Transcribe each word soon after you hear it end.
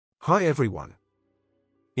Hi everyone.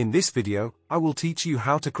 In this video, I will teach you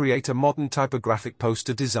how to create a modern typographic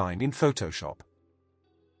poster design in Photoshop.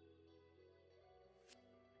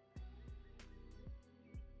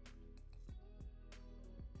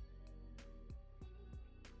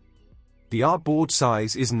 The artboard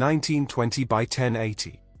size is 1920 by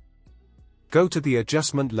 1080. Go to the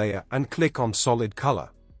adjustment layer and click on solid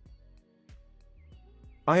color.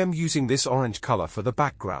 I am using this orange color for the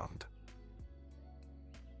background.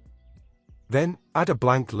 Then, add a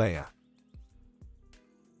blank layer.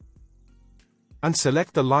 And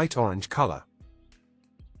select the light orange color.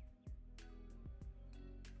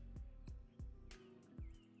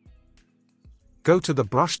 Go to the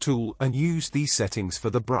brush tool and use these settings for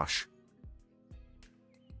the brush.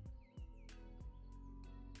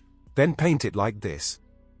 Then paint it like this.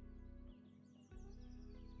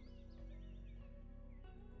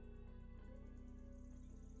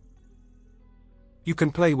 You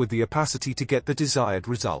can play with the opacity to get the desired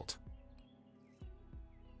result.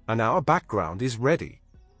 And our background is ready.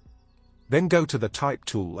 Then go to the Type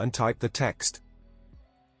tool and type the text.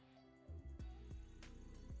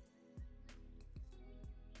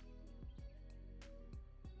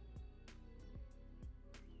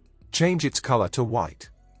 Change its color to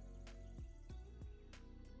white.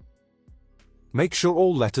 Make sure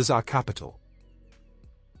all letters are capital.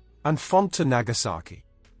 And font to Nagasaki.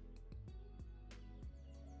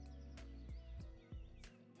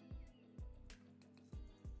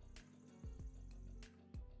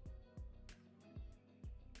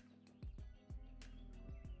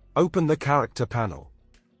 Open the character panel.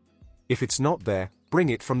 If it's not there, bring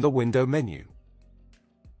it from the window menu.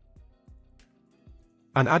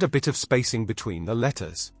 And add a bit of spacing between the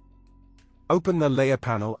letters. Open the layer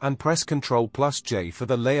panel and press Ctrl+J for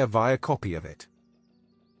the layer via copy of it.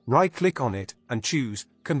 Right-click on it and choose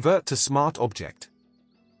Convert to Smart Object.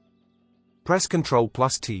 Press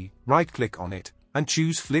Ctrl+T, right-click on it, and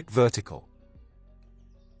choose Flip Vertical.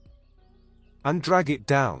 And drag it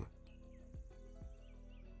down.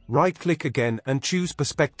 Right-click again and choose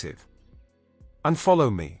Perspective. And follow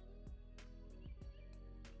me.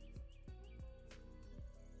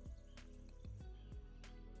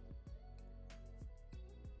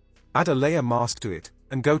 Add a layer mask to it,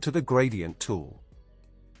 and go to the Gradient tool.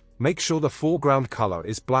 Make sure the foreground color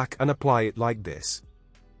is black and apply it like this.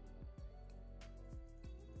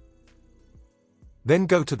 Then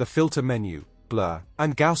go to the Filter menu, Blur,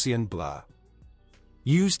 and Gaussian Blur.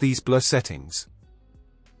 Use these blur settings.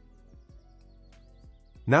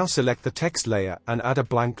 Now select the text layer and add a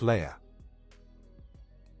blank layer.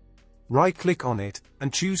 Right-click on it,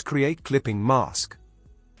 and choose Create Clipping Mask.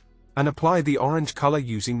 And apply the orange color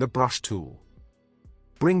using the brush tool.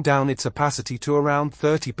 Bring down its opacity to around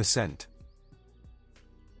 30%.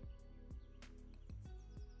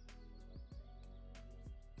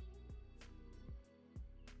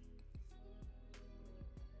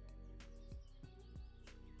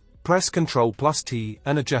 Press Ctrl+T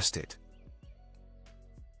and adjust it.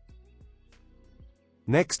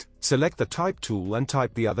 Next, select the Type tool and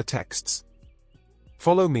type the other texts.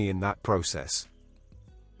 Follow me in that process.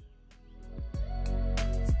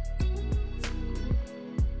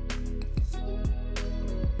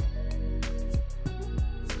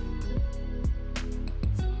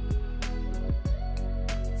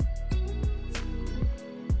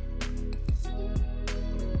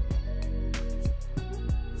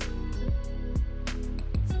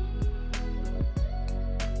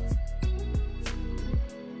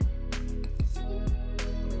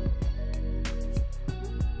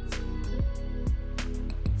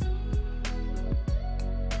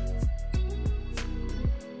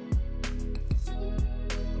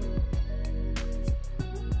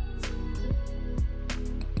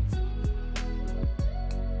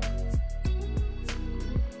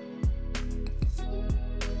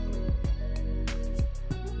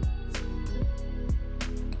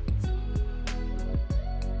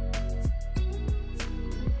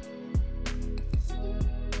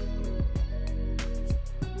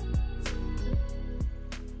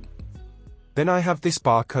 Then I have this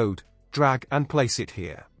barcode, drag and place it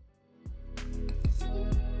here.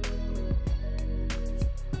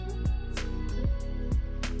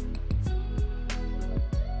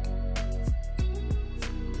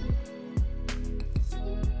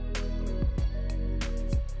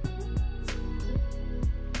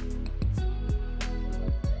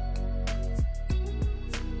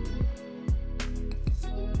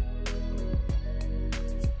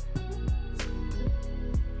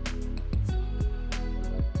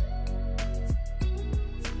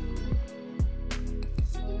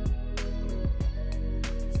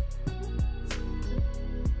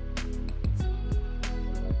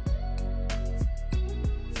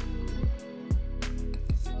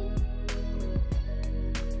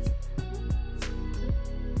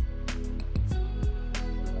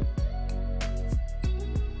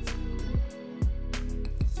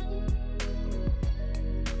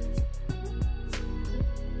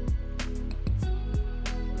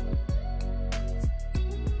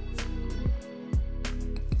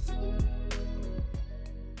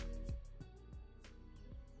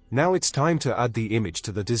 Now it's time to add the image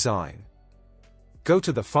to the design. Go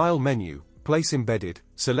to the File menu, Place Embedded,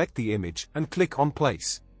 select the image, and click on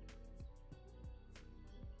Place.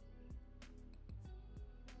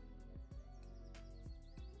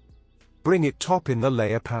 Bring it top in the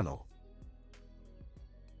Layer panel.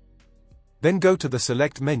 Then go to the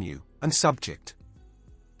Select menu, and Subject.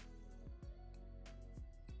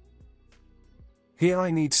 Here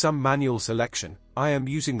I need some manual selection. I am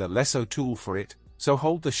using the Lasso tool for it, so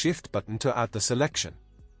hold the Shift button to add the selection.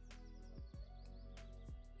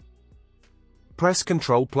 Press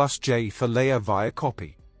Ctrl+J for Layer via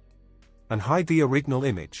Copy. And hide the original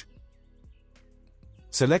image.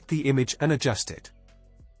 Select the image and adjust it.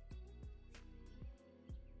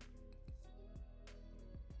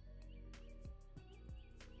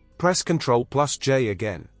 Press Ctrl+J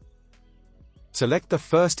again. Select the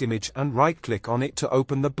first image and right-click on it to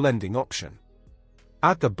open the blending option.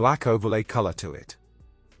 Add the black overlay color to it.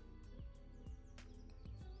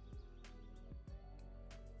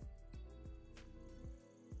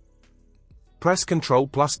 Press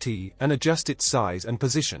Ctrl+T and adjust its size and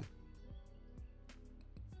position.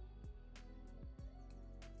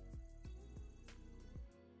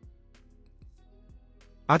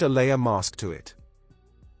 Add a layer mask to it.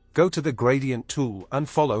 Go to the Gradient tool and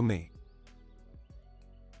follow me.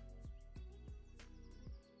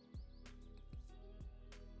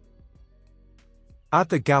 Add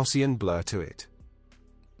the Gaussian blur to it.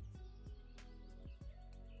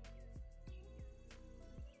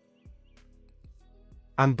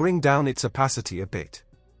 And bring down its opacity a bit.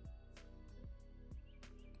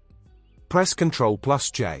 Press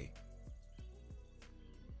Ctrl+J.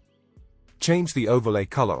 Change the overlay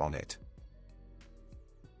color on it.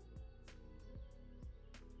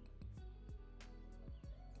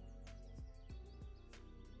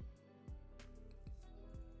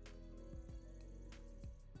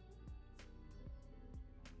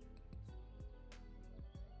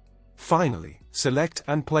 Finally, select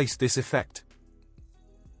and place this effect.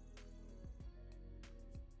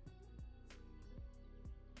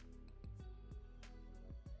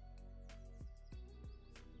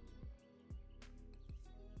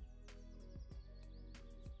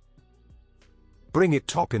 Bring it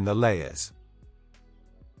top in the layers.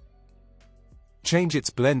 Change its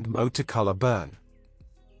blend mode to color burn.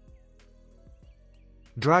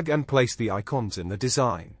 Drag and place the icons in the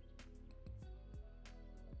design.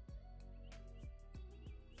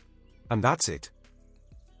 And that's it.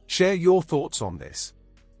 Share your thoughts on this.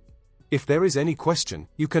 If there is any question,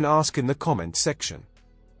 you can ask in the comment section.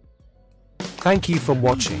 Thank you for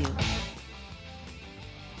watching.